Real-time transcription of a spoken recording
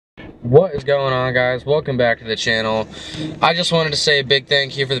What is going on, guys? Welcome back to the channel. I just wanted to say a big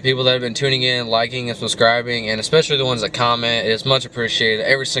thank you for the people that have been tuning in, liking, and subscribing, and especially the ones that comment. It is much appreciated,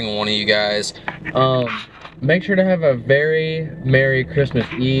 every single one of you guys. Make sure to have a very Merry Christmas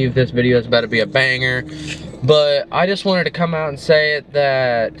Eve. This video is about to be a banger. But I just wanted to come out and say it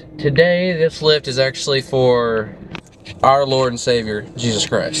that today this lift is actually for our Lord and Savior, Jesus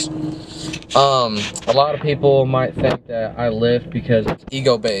Christ. A lot of people might think that I lift because it's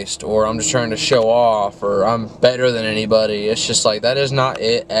ego-based, or I'm just trying to show off, or I'm better than anybody. It's just like, that is not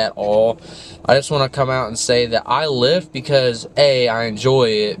it at all. I just want to come out and say that I lift because A, I enjoy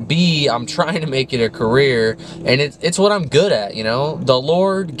it, B, I'm trying to make it a career, and it's what I'm good at, you know? The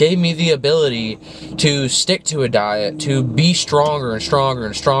Lord gave me the ability to stick to a diet, to be stronger and stronger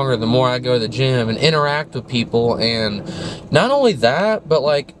and stronger the more I go to the gym and interact with people, and not only that, but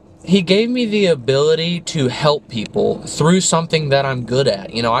like, He gave me the ability to help people through something that I'm good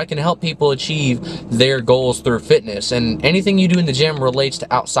at. You know, I can help people achieve their goals through fitness, and anything you do in the gym relates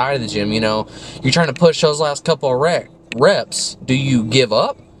to outside of the gym. You know, you're trying to push those last couple of reps. Do you give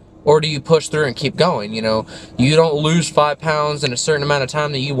up, or do you push through and keep going? You know, you don't lose 5 pounds in a certain amount of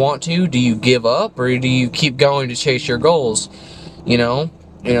time that you want to. Do you give up, or do you keep going to chase your goals? You know,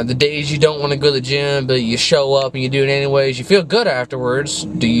 the days you don't want to go to the gym, but you show up and you do it anyways, you feel good afterwards.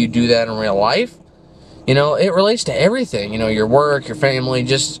 Do you do that in real life? You know, it relates to everything. You know, your work, your family,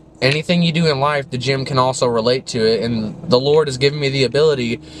 just anything you do in life, the gym can also relate to it. And the Lord has given me the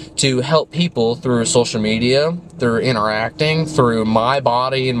ability to help people through social media, through interacting, through my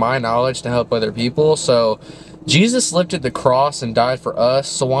body and my knowledge to help other people. So Jesus lifted the cross and died for us,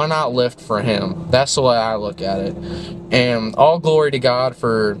 so why not lift for Him? That's the way I look at it. And all glory to God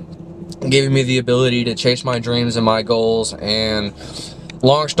for giving me the ability to chase my dreams and my goals. And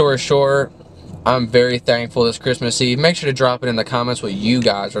long story short, I'm very thankful this Christmas Eve. Make sure to drop it in the comments what you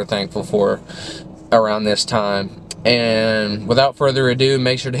guys are thankful for around this time. And without further ado,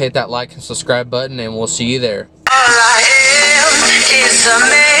 make sure to hit that like and subscribe button, and we'll see you there. All I am is a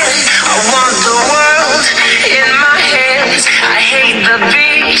man. I want the world in my hands. I hate the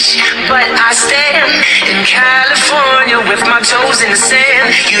beach, but I stand in California with my toes in the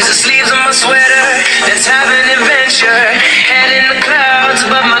sand. Use the sleeves of my sweater. Let's have an adventure. Head in the clouds,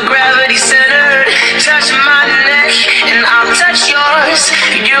 but my gravity's centered. Touch my neck and I'll touch yours.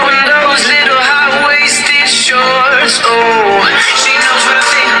 You and those little high-waisted shorts. Oh, she knows what I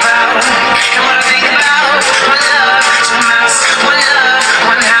think about and what I think about. One love, two mouths, one love,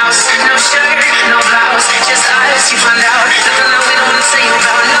 one house. No shirt, no blouse, just eyes. You find out nothing that we don't want to say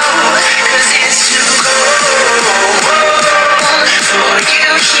about, no, cause it's too cold for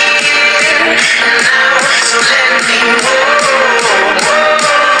you here and now. So let me hold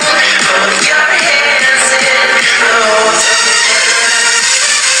your hands in those.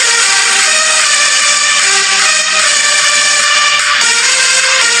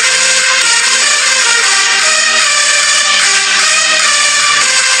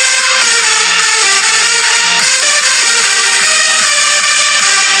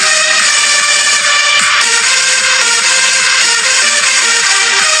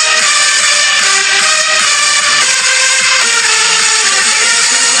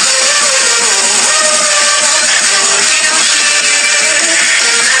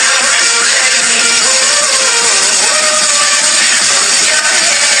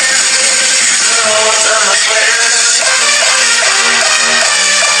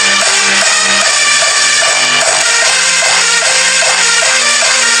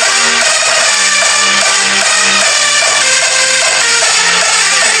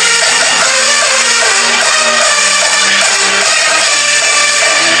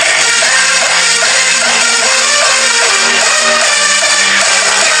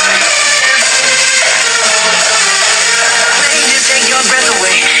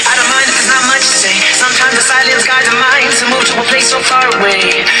 Silence guides the mind to move to a place so far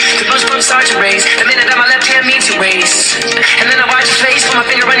away. The goosebumps start to raise the minute that my left hand meets your waist. And then I watch your face, put my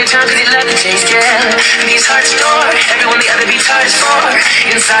finger on your tongue cause you love the taste, yeah. These hearts adore everyone the other beats heart is for.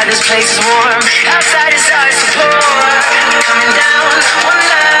 Inside this place is warm, outside it starts to pour. Coming down, one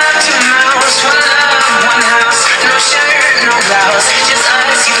love, two mouths, one love, one house. No shirt, no blouse, just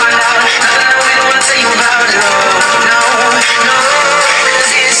us, you find out nothing that we don't wanna tell you about, no, no, no, cause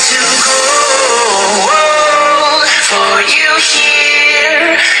it's too cold for you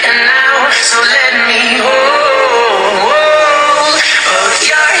here and now, so let me hold both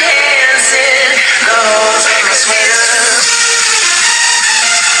your hands in those. Cause we're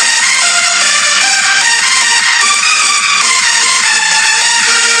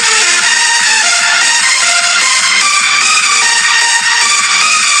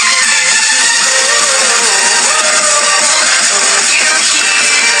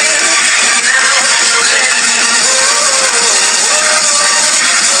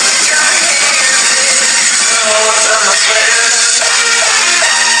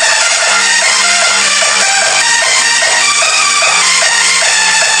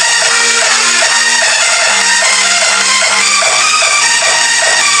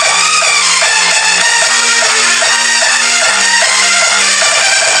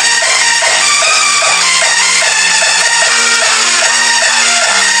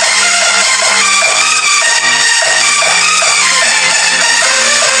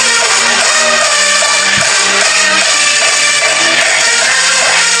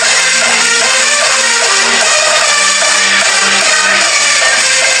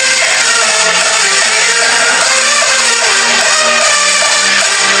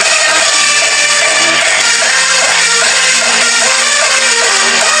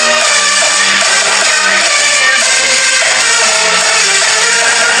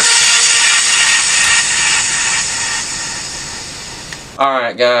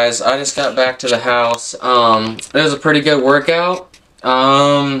Alright guys, I just got back to the house. It was a pretty good workout.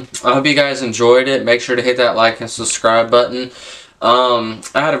 I hope you guys enjoyed it. Make sure to hit that like and subscribe button. I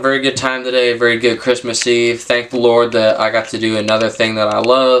had a very good time today, a very good Christmas Eve. Thank the Lord that I got to do another thing that I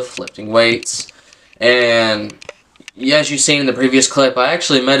love, lifting weights. And as you've seen in the previous clip, I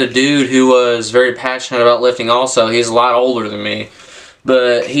actually met a dude who was very passionate about lifting also. He's a lot older than me.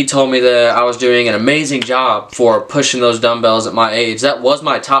 But he told me that I was doing an amazing job for pushing those dumbbells at my age. That was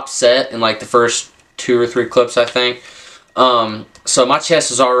my top set in like the first 2 or 3 clips, I think. So my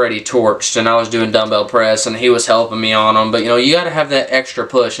chest is already torched, and I was doing dumbbell press, and he was helping me on them. But, you know, you got to have that extra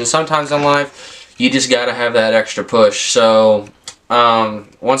push. And sometimes in life, you just got to have that extra push. So,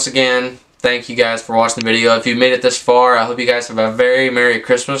 once again, thank you guys for watching the video. If you made it this far, I hope you guys have a very Merry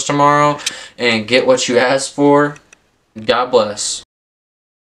Christmas tomorrow and get what you asked for. God bless.